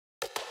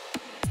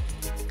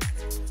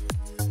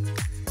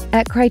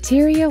At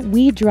Criteria,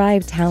 we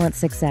drive talent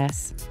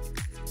success.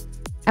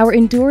 Our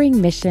enduring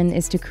mission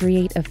is to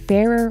create a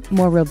fairer,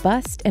 more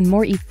robust, and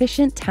more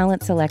efficient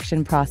talent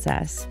selection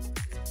process,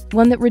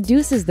 one that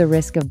reduces the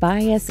risk of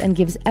bias and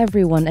gives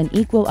everyone an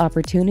equal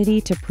opportunity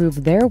to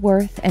prove their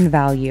worth and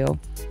value.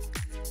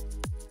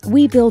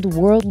 We build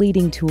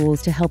world-leading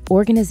tools to help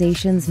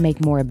organizations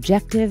make more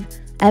objective,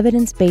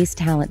 evidence-based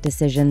talent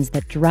decisions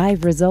that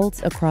drive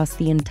results across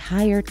the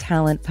entire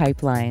talent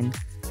pipeline.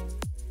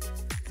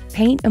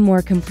 Paint a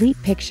more complete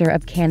picture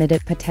of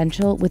candidate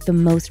potential with the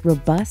most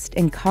robust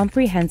and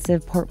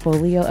comprehensive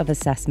portfolio of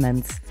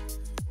assessments.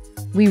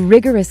 We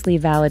rigorously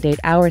validate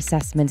our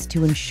assessments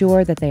to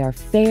ensure that they are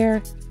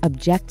fair,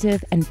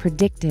 objective, and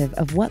predictive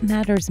of what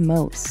matters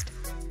most.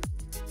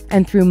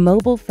 And through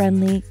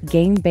mobile-friendly,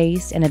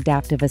 game-based, and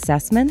adaptive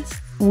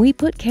assessments, we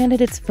put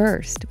candidates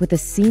first with a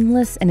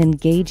seamless and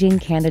engaging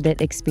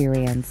candidate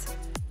experience.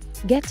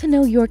 Get to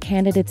know your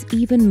candidates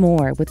even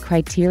more with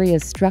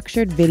Criteria's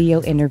structured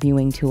video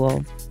interviewing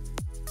tool.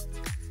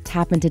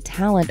 Tap into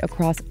talent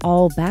across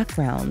all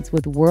backgrounds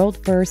with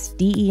world-first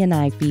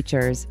DE&I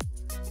features.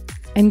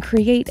 And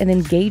create an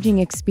engaging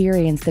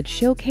experience that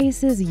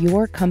showcases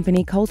your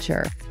company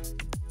culture.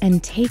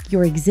 And take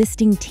your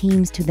existing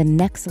teams to the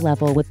next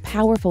level with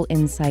powerful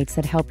insights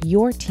that help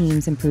your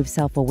teams improve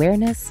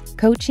self-awareness,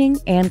 coaching,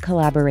 and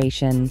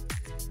collaboration.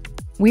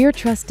 We are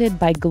trusted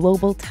by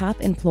global top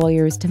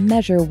employers to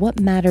measure what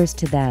matters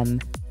to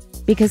them,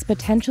 because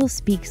potential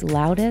speaks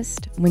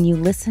loudest when you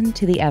listen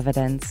to the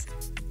evidence.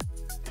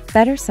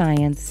 Better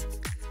science,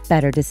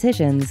 better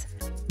decisions,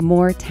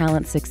 more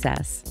talent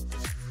success.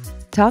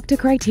 Talk to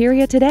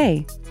Criteria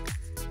today.